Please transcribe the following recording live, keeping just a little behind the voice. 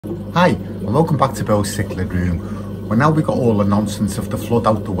Hi, and welcome back to Bill's Cichlid Room. Well, now we've got all the nonsense of the flood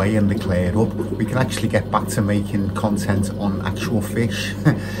out the way and the cleared up, we can actually get back to making content on actual fish.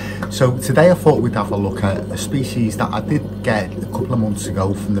 So today I thought we'd have a look at a species that I did get a couple of months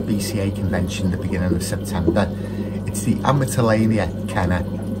ago from the BCA convention at the beginning of September. It's the Amititlania kanna.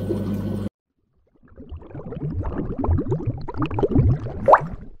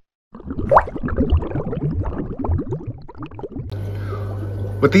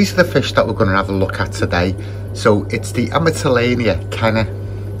 But these are the fish that we're going to have a look at today. So it's the Amititlania kanna.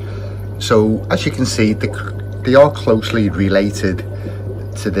 So as you can see, they are closely related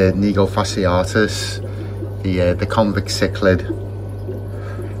to the nigrofaciatas, the convict cichlid.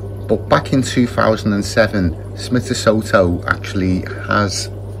 But back in 2007, Smith actually has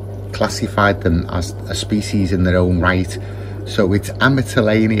classified them as a species in their own right. So it's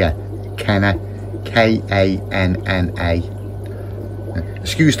Amititlania kanna, K-A-N-N-A.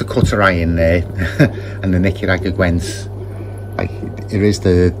 Excuse the cutter eye in there and the nicky raggy gwents. Like, it is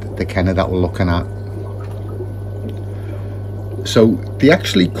the kanna that we're looking at. So they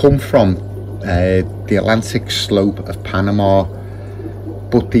actually come from the Atlantic slope of Panama,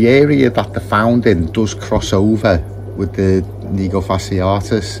 but the area that they're found in does cross over with the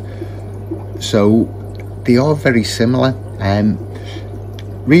nigrofaciatas, so they are very similar.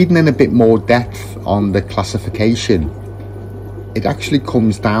 Reading in a bit more depth on the classification, it actually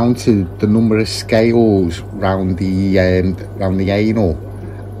comes down to the number of scales round the anal,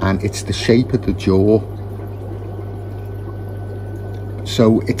 and it's the shape of the jaw.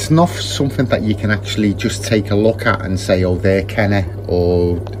 So it's not something that you can actually just take a look at and say, oh, they're kanna,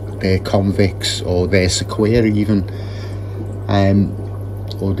 or they're convicts, or they're siquia even,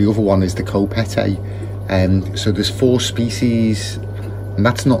 or the other one is the copete. So there's 4 species, and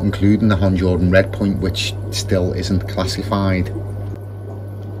that's not including the Honduran red point, which still isn't classified.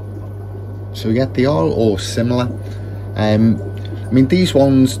 So yeah, they are all similar. I mean, these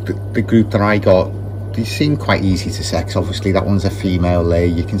ones, the group that I got, they seem quite easy to sex. Obviously that one's a female there,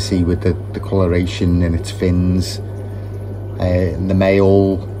 you can see with the coloration in its fins. And the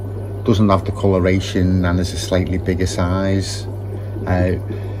male doesn't have the coloration and is a slightly bigger size.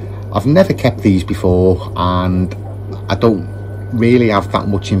 I've never kept these before, and I don't really have that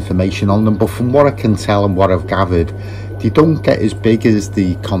much information on them, but from what I can tell and what I've gathered, they don't get as big as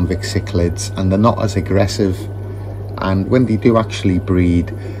the convict cichlids, and they're not as aggressive, and when they do actually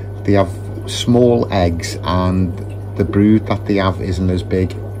breed, they have small eggs and the brood that they have isn't as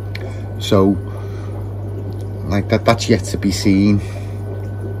big. So like that's yet to be seen.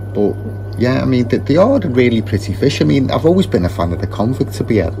 But yeah, I mean, they are a really pretty fish. I mean, I've always been a fan of the convict, to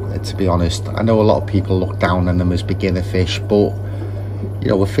be honest. I know a lot of people look down on them as beginner fish, but you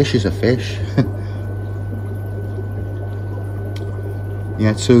know, a fish is a fish.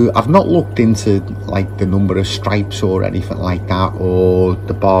 Yeah, so I've not looked into like the number of stripes or anything like that, or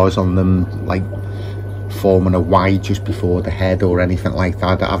the bars on them like forming a Y just before the head or anything like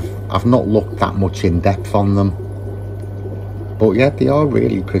that. I've not looked that much in depth on them, but yeah, they are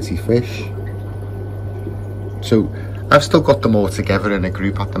really pretty fish. So I've still got them all together in a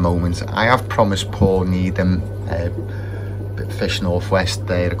group at the moment. I have promised Paul Needham, Fish Northwest,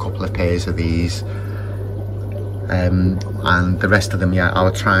 there a couple of pairs of these. And the rest of them, yeah,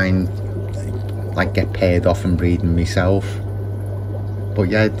 I'll try and like get paired off and breeding myself. But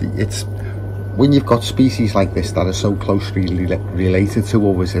yeah, it's when you've got species like this that are so closely related to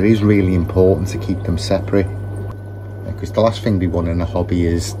others, it is really important to keep them separate, because the last thing we want in a hobby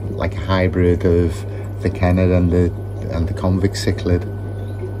is like a hybrid of the kanna and the convict cichlid.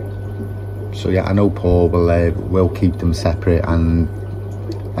 So yeah, I know Paul will keep them separate and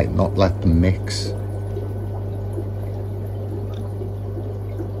like not let them mix.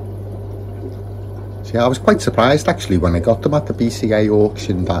 Yeah, I was quite surprised actually when I got them at the BCA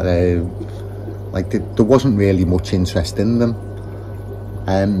auction that there wasn't really much interest in them.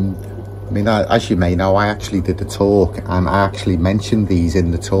 I mean, as you may know, I actually did a talk, and I actually mentioned these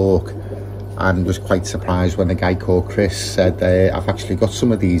in the talk, and was quite surprised when a guy called Chris said, I've actually got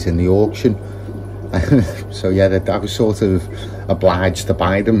some of these in the auction. So yeah, I was sort of obliged to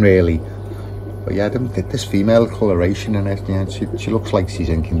buy them really. But yeah, this female coloration in it, yeah, she looks like she's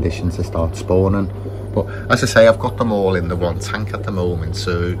in condition to start spawning. But as I say, I've got them all in the one tank at the moment,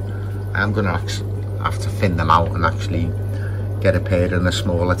 so I'm going to have to thin them out and actually get a pair in a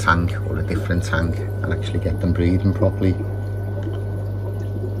smaller tank or a different tank and actually get them breeding properly.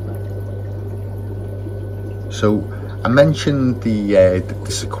 So I mentioned the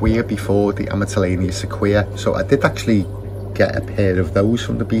siquia before, the Amititlania siquia. So I did actually get a pair of those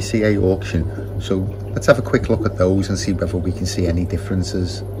from the BCA auction. So let's have a quick look at those and see whether we can see any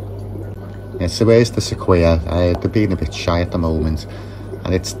differences. Yeah, so where's the siquia? They're being a bit shy at the moment,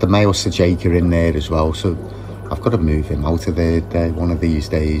 and it's the male siquia in there as well, so I've got to move him out of there one of these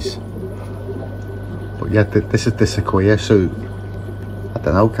days. But yeah, this is the siquia, so I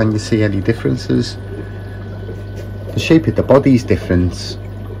don't know, can you see any differences? The shape of the body's different,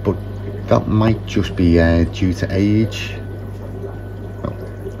 but that might just be due to age.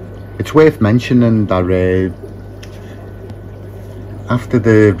 It's worth mentioning that after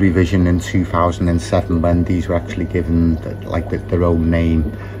the revision in 2007, when these were actually given their own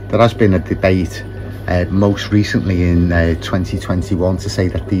name, there has been a debate most recently in 2021 to say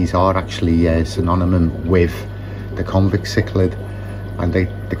that these are actually synonymous with the convict cichlid and the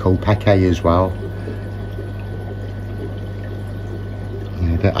kopeke as well.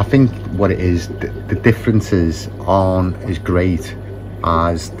 Yeah, I think what it is, the differences aren't as great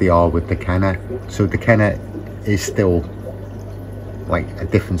as they are with the kanna. So the kanna is still like a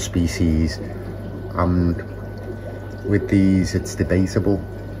different species, and with these it's debatable.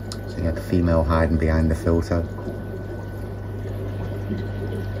 So you have the female hiding behind the filter.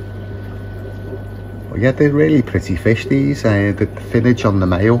 But yeah, they're really pretty fish, these. The finnage on the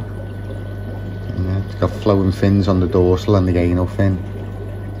male, yeah, it's got flowing fins on the dorsal and the anal fin.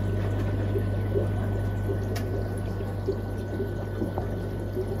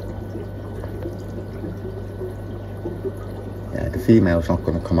 The female's not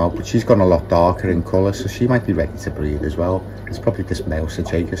going to come out, but she's gone a lot darker in colour, so she might be ready to breed as well. It's probably this male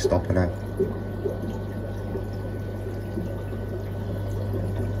siquia stopping her.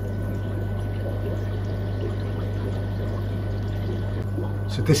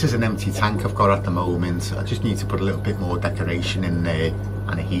 So this is an empty tank I've got at the moment. I just need to put a little bit more decoration in there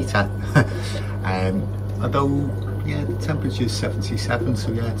and a heater. Although, yeah, the temperature's 77,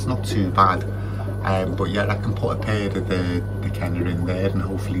 so yeah, it's not too bad. But yeah, I can put a pair of the kanna in there and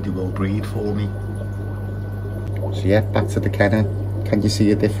hopefully they will breed for me. So yeah, back to the kanna. Can you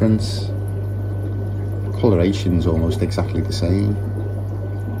see a difference? Coloration's almost exactly the same.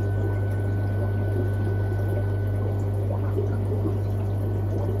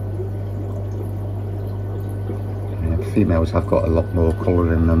 The females have got a lot more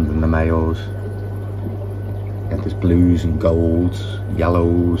colour in them than the males. Yeah, there's blues and golds,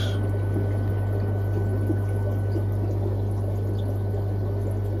 yellows.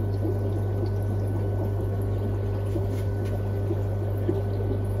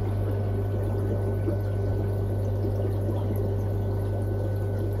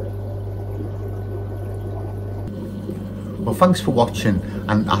 Well, thanks for watching,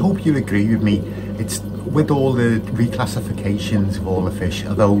 and I hope you agree with me. It's with all the reclassifications of all the fish,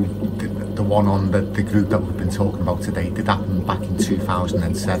 although the one on the group that we've been talking about today did happen back in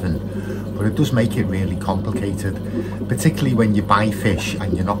 2007, but it does make it really complicated, particularly when you buy fish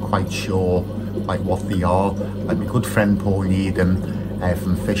and you're not quite sure like what they are. Like my good friend Paul Needham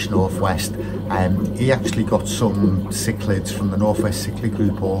from Fish Northwest, he actually got some cichlids from the Northwest Cichlid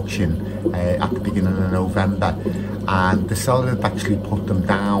Group auction at the beginning of November, and the seller had actually put them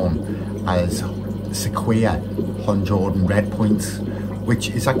down as siquia Honduran red points, which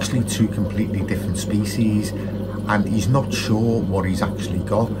is actually two completely different species, and he's not sure what he's actually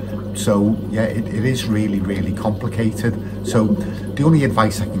got. So yeah, it is really complicated. So the only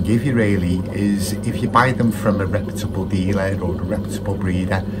advice I can give you really is, if you buy them from a reputable dealer or a reputable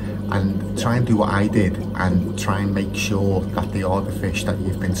breeder, and try and do what I did and try and make sure that they are the fish that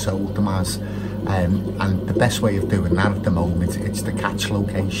you've been sold them as. And the best way of doing that at the moment, it's the catch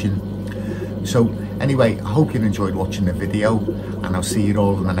location. So anyway, I hope you enjoyed watching the video, and I'll see you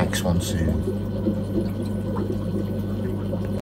all in the next one soon.